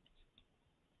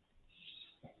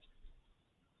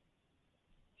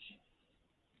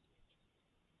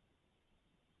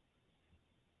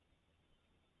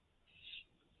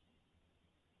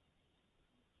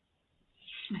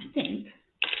 I think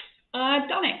I've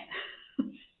done it.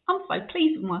 I'm so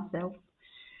pleased with myself.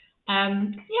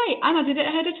 Yay, and I did it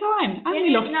ahead of time. I only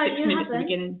lost 6 minutes at the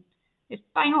beginning. It's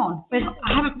bang on. Where's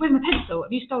my pencil?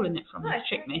 Have you stolen it from me?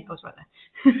 Tricked me. I was right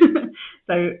there.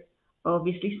 So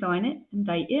obviously sign it and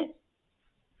date it.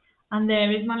 And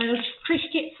there is my little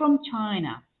Cricut from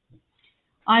China.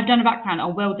 I've done a background.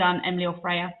 Oh, well done, Emily or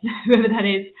Freya, whoever that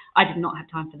is. I did not have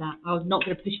time for that. I was not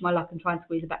going to push my luck and try and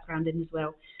squeeze a background in as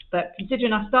well. But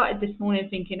considering I started this morning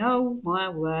thinking, oh my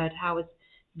word, how is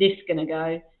this going to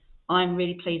go? I'm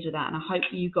really pleased with that, and I hope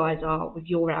you guys are with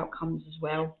your outcomes as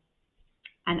well.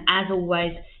 And as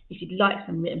always, if you'd like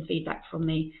some written feedback from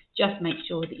me, just make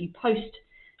sure that you post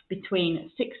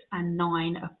between 6 and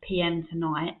 9 p.m.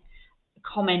 tonight.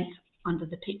 Comment under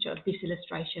the picture of this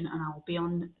illustration, and I'll be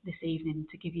on this evening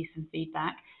to give you some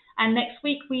feedback. And next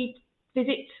week we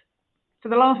visit, for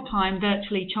the last time,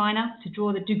 virtually China to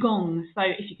draw the dugongs. So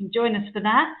if you can join us for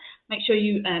that, make sure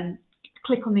you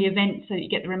click on the event so that you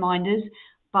get the reminders.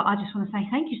 But I just want to say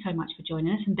thank you so much for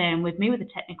joining us and bearing with me with the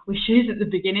technical issues at the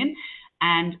beginning.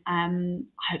 And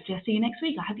hopefully I'll see you next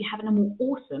week. I hope you're having a more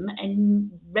awesome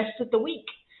and rest of the week.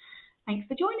 Thanks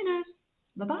for joining us.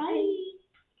 Bye-bye.